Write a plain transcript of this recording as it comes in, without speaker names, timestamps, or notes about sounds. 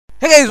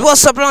Hey guys,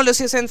 what's up? Around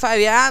season 5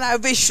 here, and I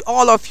wish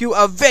all of you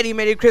a very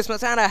Merry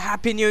Christmas and a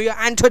Happy New Year.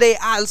 And today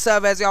I'll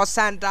serve as your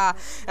Santa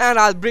and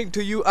I'll bring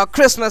to you a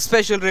Christmas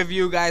special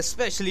review, guys,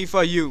 especially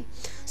for you.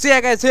 So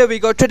yeah guys, here we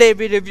go. Today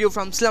we review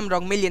from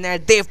Slumdog Millionaire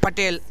Dev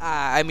Patel,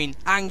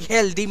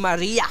 Angel Di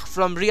Maria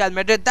from Real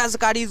Madrid. That's the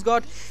card he's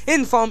got.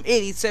 In form,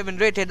 87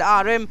 rated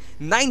RM,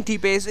 90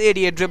 pace,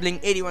 88 dribbling,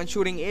 81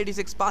 shooting,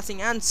 86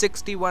 passing and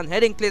 61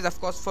 heading. Plays of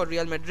course for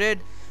Real Madrid.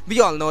 We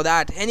all know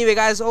that. Anyway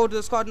guys, over to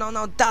the squad now.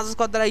 That's the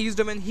squad that I used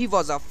him in. He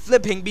was a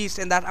flipping beast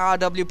in that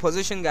RW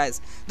position, guys.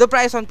 The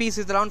price on PC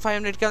is around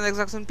 500k on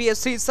Xbox, and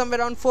PS3 is somewhere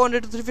around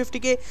 400 to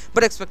 350k,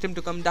 but expect him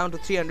to come down to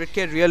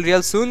 300k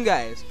real soon,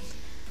 guys.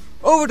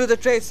 Over to the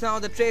traits now.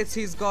 The traits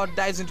he's got: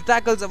 dives into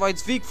tackles,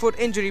 avoids weak foot,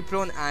 injury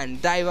prone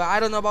and diver. I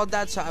don't know about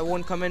that, so I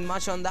won't comment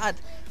much on that.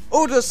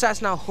 Over to the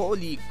stats now.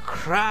 Holy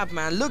crap,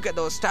 man, look at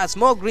those stats.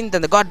 More green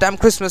than the goddamn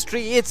Christmas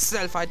tree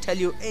itself, I tell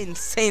you.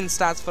 Insane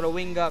stats for a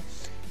winger.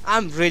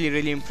 I'm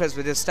really impressed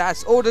with his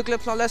stats. Over the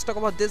clips now. Let's talk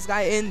about this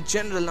guy in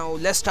general now.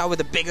 Let's start with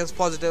the biggest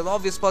positive,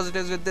 obvious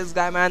positives with this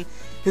guy, man.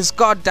 His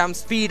goddamn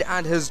speed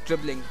and his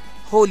dribbling.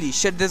 Holy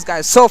shit, this guy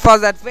is so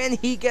fast that when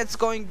he gets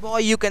going, boy,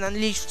 you can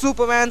unleash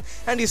Superman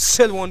and you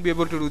still won't be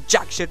able to do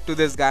jack shit to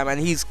this guy, man.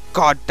 He's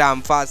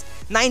goddamn fast.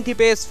 90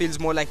 pace feels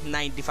more like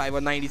 95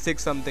 or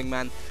 96 something,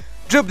 man.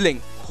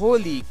 Dribbling,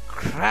 holy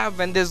crap,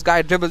 when this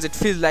guy dribbles it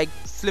feels like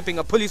flipping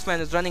a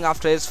policeman is running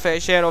after his fair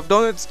share of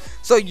donuts.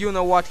 So you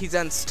know what, he's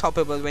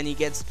unstoppable when he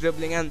gets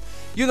dribbling. And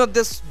you know,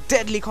 this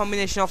deadly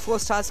combination of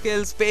 4-star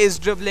skills, pace,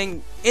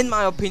 dribbling, in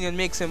my opinion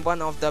makes him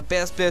one of the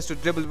best players to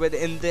dribble with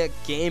in the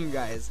game,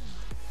 guys.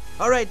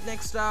 Alright,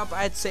 next up,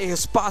 I'd say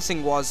his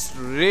passing was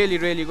really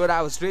good.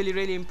 I was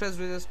really impressed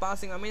with his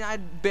passing. I mean, I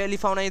barely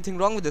found anything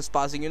wrong with his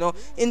passing, you know.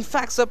 In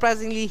fact,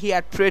 surprisingly, he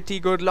had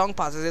pretty good long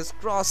passes. His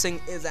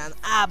crossing is an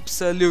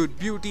absolute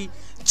beauty.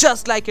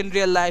 Just like in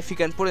real life, he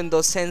can put in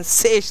those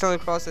sensational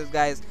crosses,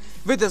 guys.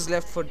 With his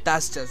left foot,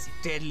 that's just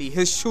deadly.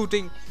 His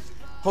shooting,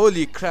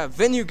 holy crap,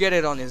 when you get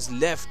it on his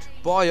left,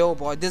 boy oh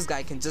boy, this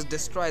guy can just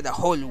destroy the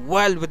whole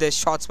world with his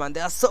shots, man.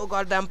 They are so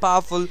goddamn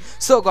powerful,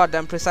 so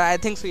goddamn precise. I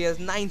think so he has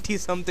 90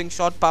 something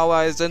shot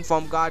power. His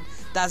inform guard,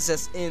 that's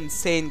just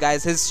insane,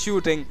 guys. His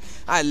shooting,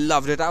 I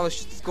loved it. I was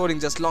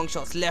scoring just long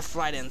shots left,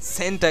 right and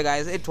center,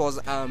 guys. It was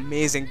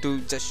amazing to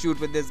just shoot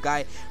with this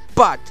guy.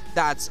 But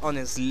that's on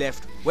his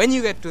left. When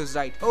you get to his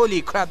right,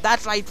 holy crap,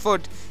 that right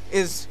foot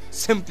is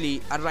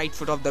simply a right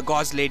foot of the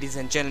gods, ladies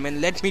and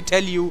gentlemen. Let me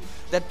tell you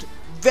that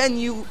when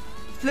you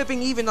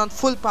flipping even on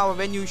full power,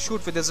 when you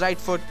shoot with his right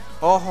foot,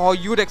 oh,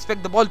 you'd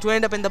expect the ball to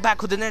end up in the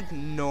back of the net.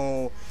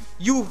 No,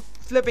 you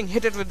flipping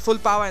hit it with full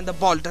power and the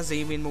ball doesn't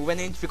even move an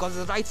inch because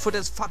his right foot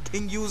is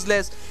fucking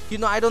useless. You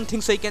know, I don't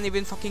think so he can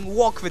even fucking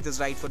walk with his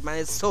right foot, man.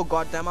 It's so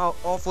goddamn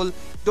awful.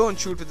 Don't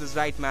shoot with his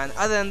right, man.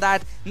 Other than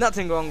that,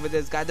 nothing wrong with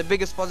this guy. The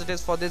biggest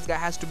positives for this guy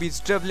has to be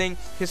his dribbling,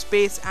 his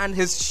pace and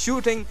his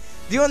shooting.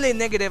 The only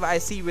negative I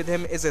see with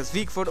him is his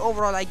weak foot.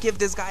 Overall, I give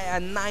this guy a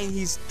 9.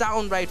 He's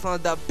downright one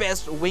of the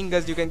best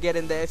wingers you can get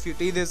in the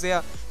FUT this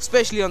year,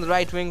 especially on the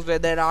right wings where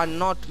there are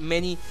not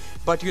many.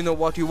 But you know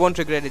what, you won't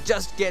regret it.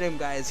 Just get him,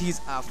 guys. He's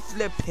a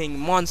flipping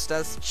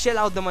monster. Shell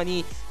out the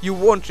money, you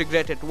won't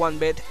regret it one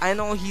bit. I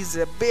know he's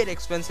a bit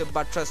expensive,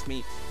 but trust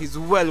me, he's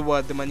well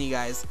worth the money,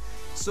 guys.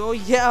 So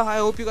yeah, I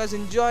hope you guys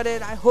enjoyed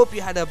it. I hope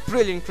you had a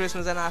brilliant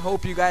Christmas, and I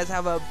hope you guys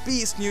have a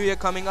beast New Year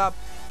coming up.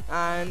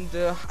 And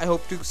I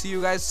hope to see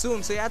you guys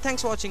soon. So yeah,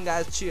 thanks for watching,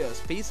 guys. Cheers,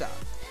 peace out.